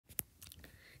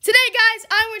Today, guys,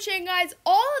 I'm going to show you guys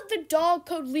all of the dog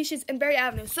code leashes in Berry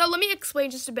Avenue. So let me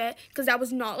explain just a bit, because that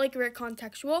was not like very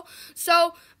contextual.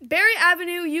 So Berry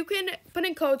Avenue, you can put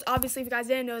in codes. Obviously, if you guys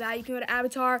didn't know that, you can go to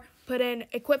Avatar, put in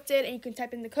equipped it, and you can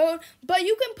type in the code. But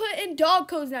you can put in dog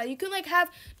codes now. You can like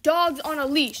have dogs on a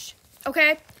leash.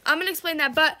 Okay, I'm going to explain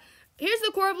that. But here's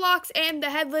the core blocks and the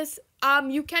headless.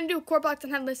 You can do core blocks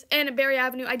and headless in Berry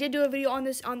Avenue. I did do a video on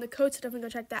this on the code, so definitely go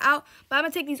check that out. But I'm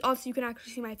gonna take these off so you can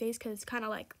actually see my face, because it's kind of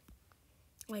like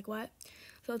what?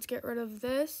 So let's get rid of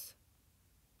this,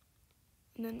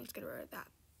 and then let's get rid of that.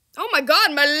 Oh my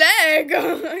God, my leg!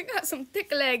 I got some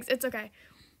thick legs. It's okay.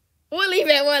 We'll leave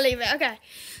it. Okay.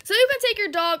 So you can take your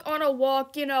dog on a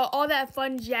walk, you know, all that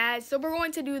fun jazz. So we're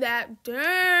going to do that.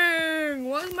 Dang,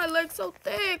 why is my leg so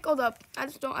thick? Hold up. I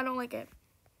don't like it.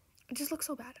 It just looks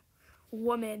so bad.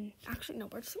 Woman. Actually, no,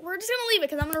 we're just gonna leave it,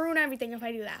 because I'm gonna ruin everything if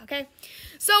I do that, okay?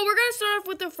 So we're gonna start off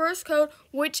with the first code,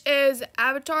 which is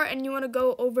Avatar, and you want to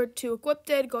go over to equipped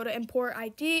it, go to import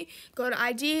ID, go to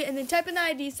ID, and then type in the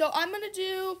ID. So I'm gonna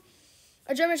do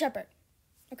a German Shepherd,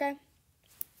 okay?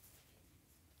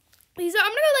 These I'm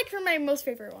gonna go like for my most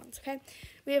favorite ones, okay?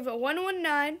 We have a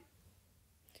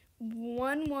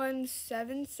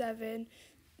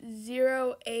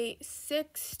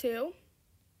 119-1177-0862.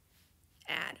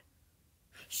 Add.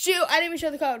 Shoot, I didn't even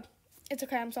show the code. It's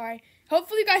okay, I'm sorry.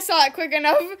 Hopefully you guys saw it quick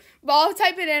enough, but I'll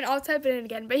type it in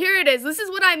again. But here it is. This is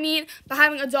what I mean by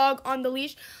having a dog on the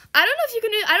leash. I don't know if you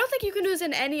can do, I don't think you can do this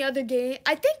in any other game.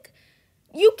 I think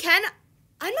you can.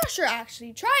 I'm not sure,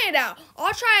 actually. Try it out.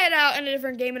 I'll try it out in a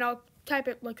different game, and I'll type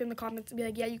it like in the comments and be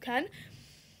like, yeah, you can.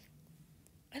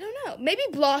 I don't know. Maybe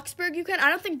Bloxburg you can. I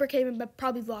don't think Brookhaven, but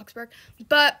probably Bloxburg.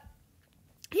 But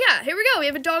yeah, here we go. We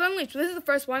have a dog on leash. So this is the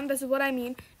first one. This is what I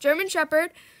mean. German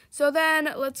Shepherd. So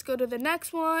then let's go to the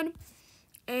next one.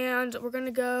 And we're going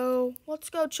to go, let's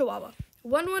go Chihuahua.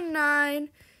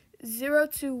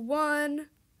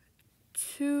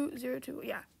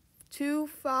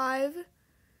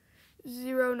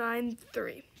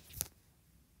 25093.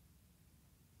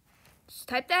 Just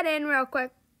type that in real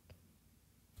quick.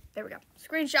 There we go.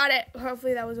 Screenshot it.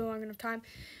 Hopefully that was a long enough time.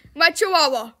 My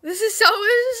Chihuahua. This is so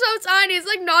tiny. It's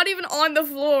like not even on the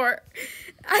floor.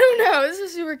 I don't know. This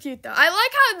is super cute though. I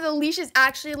like how the leash is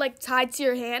actually like tied to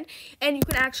your hand, and you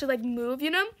can actually like move, you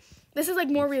know? This is like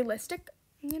more realistic,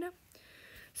 you know?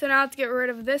 So now let's get rid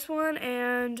of this one,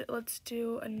 and let's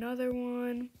do another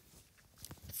one.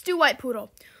 Let's do White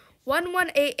Poodle.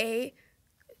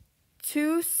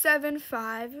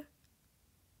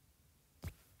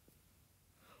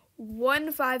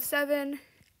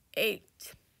 1188-275-1578.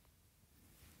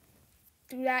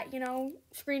 Do that, you know,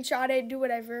 screenshot it, do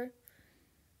whatever.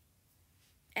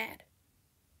 Add.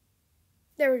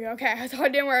 There we go. Okay, I thought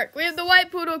it didn't work. We have the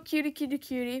White Poodle,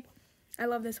 cutie. I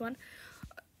love this one.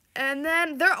 And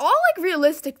then they're all like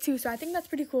realistic too, so I think that's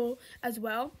pretty cool as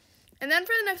well. And then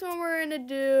for the next one, we're gonna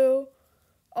do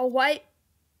a white.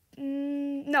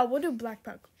 No, we'll do Black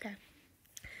Pug. Okay.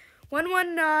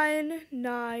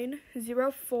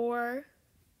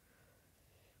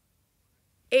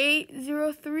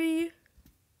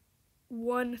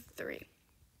 119904-80313.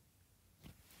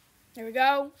 There we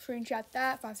go. Screenshot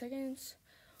that. 5 seconds.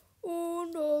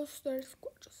 1, 2, 3,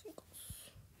 4, 5.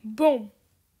 Boom.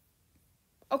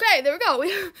 Okay, there we go.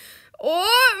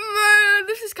 Oh man,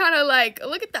 this is kind of like,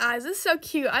 look at the eyes. This is so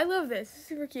cute. I love this. This is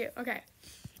super cute. Okay.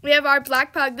 We have our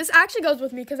Black Pug. This actually goes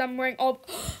with me because I'm wearing all.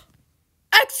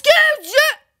 Excuse you.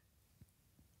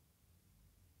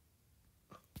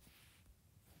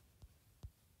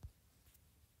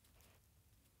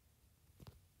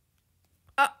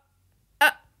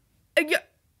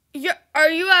 Yeah, are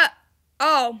you at,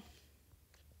 oh,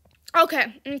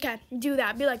 okay, do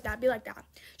that, be like that.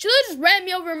 She literally just ran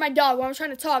me over my dog while I was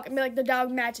trying to talk and be like, the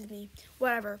dog matches me,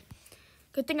 whatever.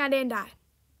 Good thing I didn't die.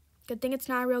 Good thing it's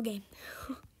not a real game.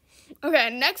 Okay,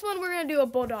 next one, we're going to do a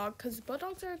bulldog, because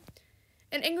bulldogs are,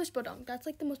 an English bulldog, that's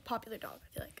like the most popular dog, I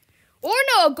feel like. Or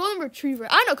no, a golden retriever.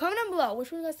 I don't know, comment down below,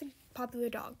 which one is the popular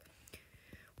dog?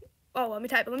 Oh, let me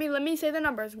type it, let me say the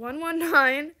numbers.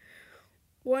 119-110-639-16.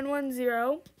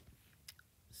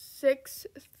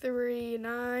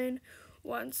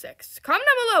 Comment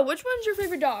down below, which one's your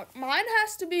favorite dog? Mine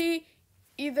has to be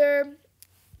either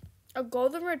a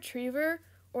golden retriever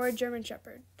or a German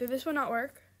Shepherd. Did this one not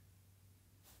work?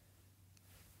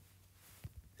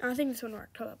 I don't think this one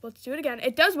worked. Hold up, let's do it again.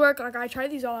 It does work. Like, I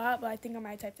tried these all out, but I think I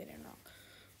might have typed it in wrong.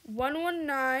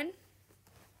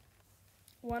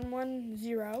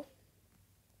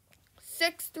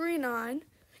 119-110-639-16.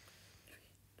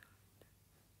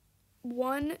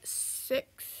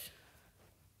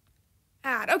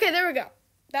 Add. Okay, there we go.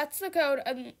 That's the code.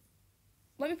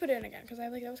 let me put it in again because I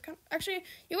like that was kind of, actually,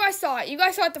 you guys saw it. You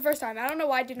guys saw it the first time. I don't know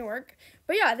why it didn't work.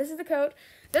 But yeah, this is the code.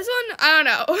 This one, I don't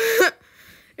know.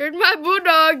 Here's my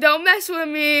bulldog. Don't mess with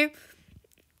me.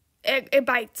 It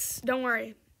bites. Don't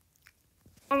worry.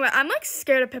 Oh my, I'm like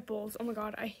scared of pit bulls. Oh my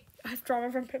god, I have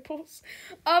trauma from pit bulls.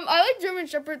 I like German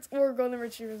Shepherds or Golden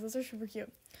Retrievers. Those are super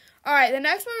cute. All right, the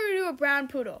next one we're gonna do a brown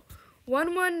poodle.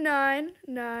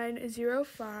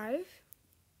 119905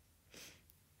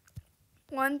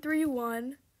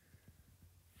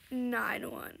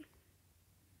 13191.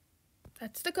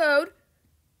 That's the code.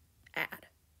 Add.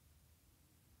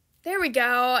 There we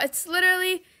go. It's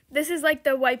literally, this is like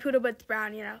the white poodle, but it's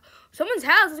brown, you know. Someone's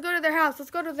house. Let's go to their house.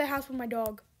 Let's go to their house with my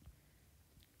dog.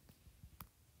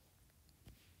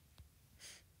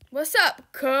 What's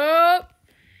up, Cup?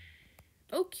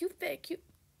 Oh, cute fit, cute.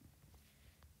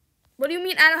 What do you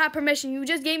mean I don't have permission? You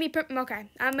just gave me okay,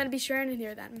 I'm going to be sharing in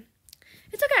here then.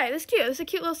 It's okay. This is cute. This is a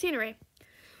cute little scenery.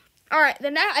 All right,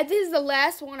 this is the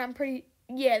last one.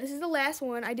 This is the last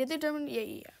one. I did the German, yeah,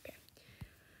 okay.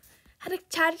 Had to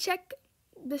try to check.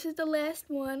 This is the last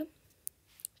one.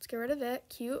 Let's get rid of it.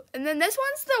 Cute. And then this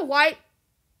one's the white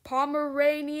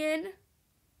Pomeranian.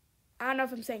 I don't know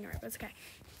if I'm saying it right, but it's okay.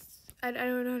 I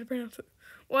don't know how to pronounce it.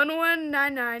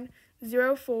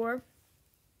 119904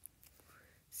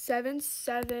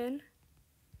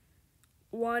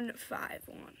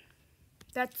 77151.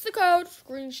 That's the code.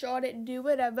 Screenshot it and do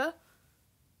whatever.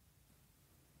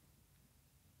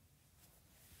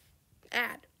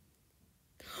 Add.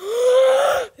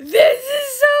 This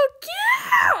is so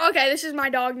cute. Okay, this is my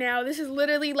dog now. This is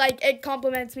literally like, it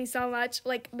compliments me so much.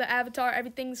 Like the avatar,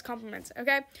 everything's compliments.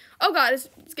 Okay. Oh god, it's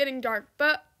getting dark,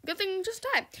 but good thing just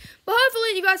time. But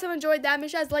hopefully you guys have enjoyed that.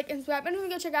 Make sure you guys like and subscribe. And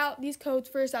go check out these codes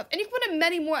for yourself. And you can put in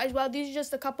many more as well. These are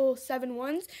just a couple 7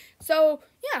 ones. So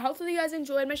yeah, hopefully you guys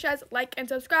enjoyed. Make sure you guys like and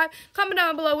subscribe. Comment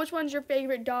down below which one's your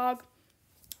favorite dog.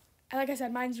 Like I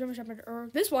said, mine's German Shepherd, or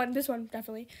this one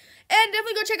definitely. And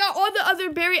definitely go check out all the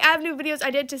other Berry Avenue videos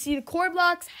I did to see the core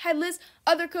blocks, headless,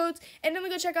 other codes. And then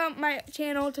go check out my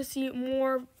channel to see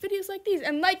more videos like these.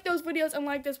 And like those videos and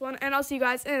like this one. And I'll see you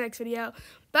guys in the next video.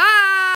 Bye!